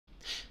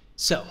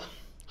So,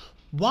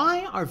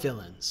 why are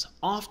villains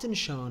often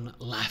shown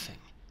laughing,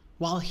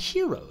 while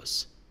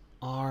heroes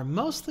are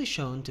mostly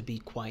shown to be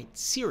quite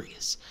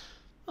serious?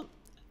 Well,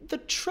 the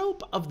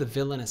trope of the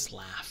villainous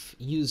laugh,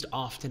 used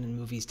often in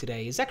movies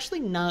today, is actually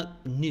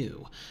not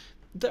new.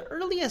 The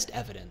earliest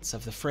evidence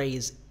of the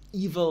phrase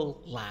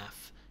evil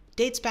laugh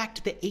dates back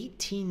to the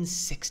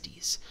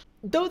 1860s,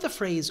 though the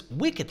phrase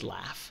wicked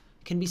laugh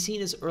can be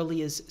seen as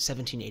early as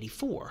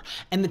 1784,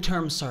 and the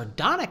term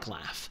sardonic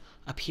laugh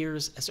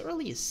appears as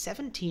early as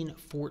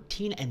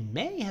 1714 and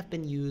may have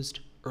been used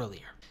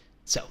earlier.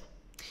 So,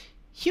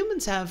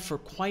 humans have for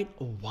quite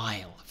a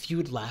while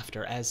viewed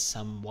laughter as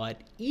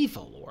somewhat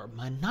evil or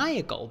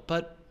maniacal,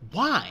 but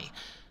why?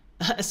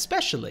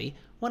 Especially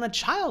when a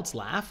child's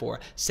laugh or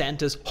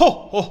Santa's ho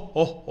ho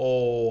ho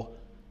ho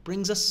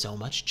brings us so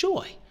much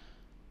joy.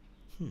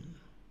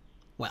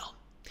 Well,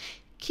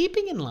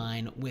 keeping in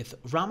line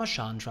with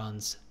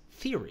Ramachandran's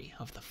theory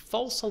of the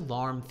false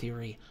alarm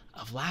theory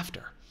of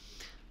laughter,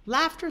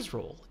 laughter's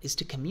role is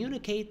to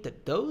communicate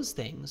that those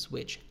things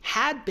which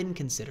had been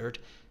considered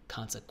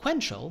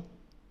consequential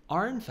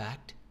are in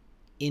fact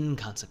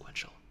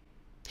inconsequential.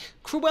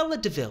 Cruella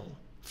de Vil,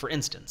 for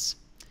instance,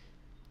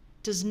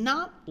 does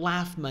not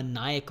laugh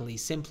maniacally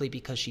simply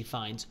because she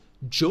finds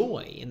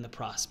joy in the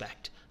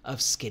prospect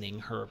of skinning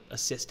her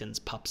assistant's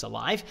pups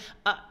alive.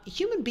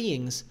 Human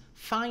beings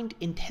find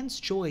intense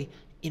joy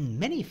in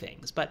many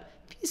things, but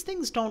these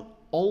things don't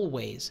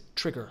always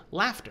trigger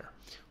laughter.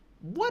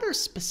 What are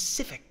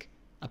specific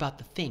about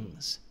the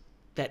things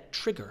that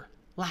trigger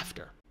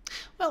laughter?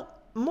 Well,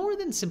 more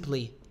than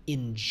simply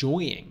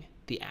enjoying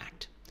the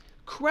act,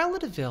 Cruella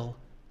de Vil,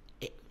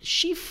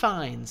 she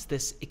finds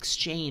this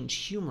exchange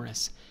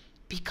humorous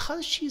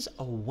because she's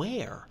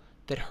aware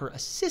that her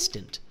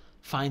assistant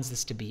finds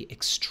this to be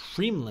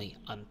extremely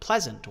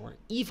unpleasant or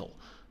evil.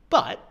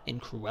 But in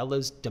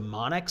Cruella's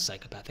demonic,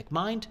 psychopathic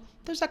mind,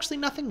 there's actually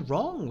nothing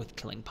wrong with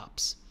killing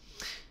pups.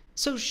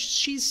 So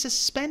she's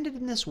suspended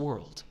in this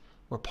world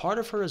where part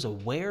of her is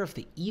aware of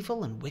the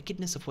evil and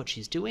wickedness of what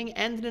she's doing,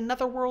 and in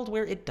another world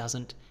where it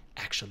doesn't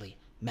actually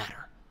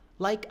matter,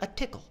 like a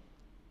tickle,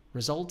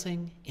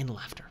 resulting in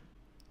laughter.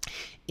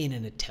 In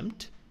an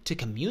attempt to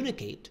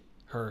communicate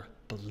her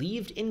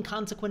believed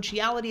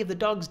inconsequentiality of the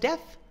dog's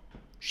death,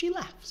 she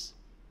laughs.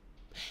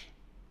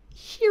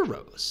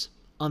 Heroes,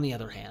 on the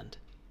other hand,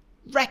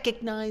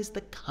 recognize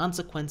the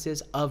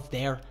consequences of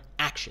their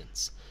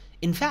actions.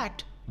 In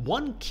fact,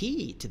 one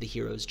key to the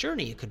hero's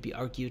journey, it could be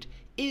argued,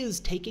 is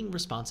taking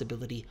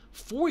responsibility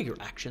for your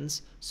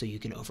actions so you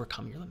can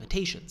overcome your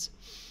limitations.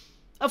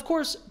 Of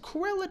course,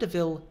 Cruella de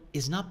Vil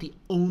is not the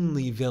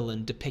only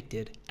villain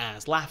depicted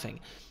as laughing.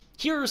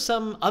 Here are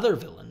some other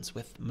villains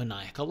with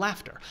maniacal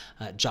laughter.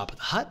 Jabba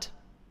the Hutt,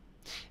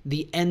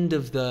 the end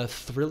of the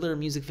Thriller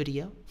music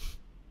video,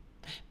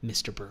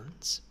 Mr.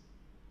 Burns,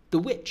 the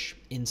witch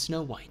in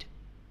Snow White,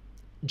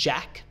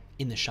 Jack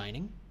in The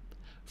Shining,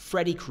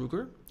 Freddy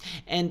Krueger,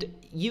 and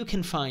you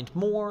can find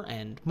more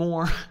and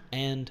more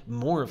and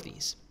more of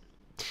these.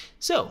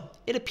 So,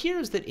 it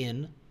appears that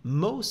in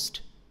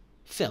most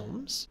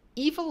films,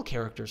 evil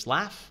characters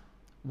laugh,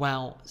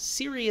 while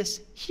serious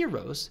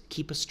heroes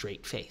keep a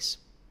straight face.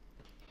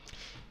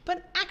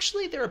 But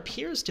actually, there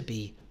appears to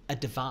be a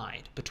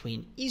divide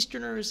between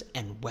Easterners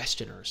and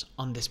Westerners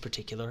on this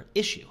particular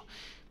issue.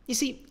 You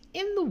see,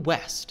 in the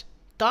West,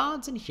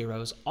 gods and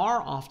heroes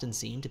are often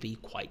seen to be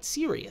quite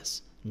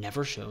serious,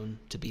 never shown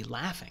to be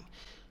laughing.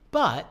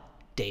 But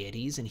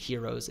deities and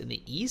heroes in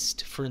the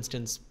East, for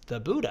instance, the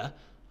Buddha,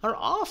 are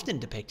often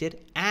depicted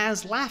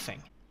as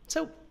laughing.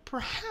 So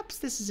perhaps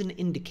this is an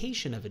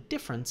indication of a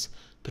difference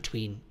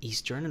between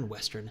Eastern and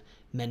Western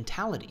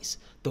mentalities,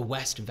 the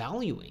West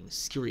valuing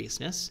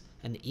seriousness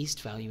and the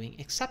East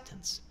valuing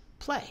acceptance,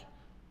 play,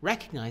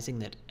 recognizing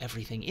that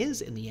everything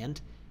is, in the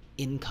end,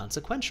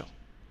 inconsequential.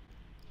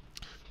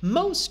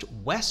 Most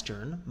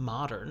Western,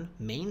 modern,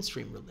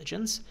 mainstream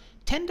religions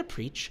tend to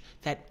preach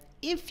that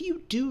if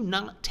you do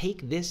not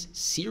take this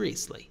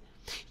seriously,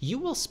 you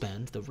will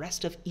spend the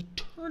rest of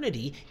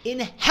eternity in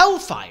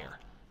hellfire.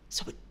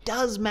 So it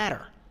does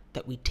matter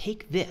that we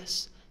take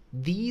these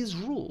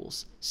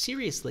rules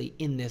seriously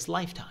in this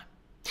lifetime.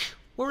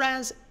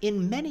 Whereas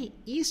in many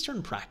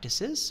Eastern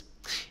practices,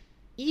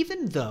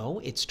 even though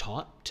it's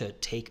taught to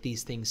take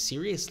these things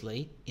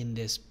seriously in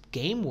this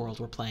game world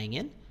we're playing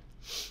in,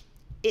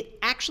 it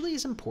actually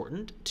is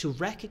important to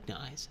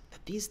recognize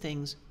that these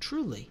things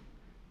truly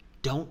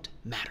don't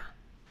matter,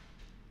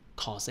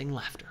 causing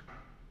laughter.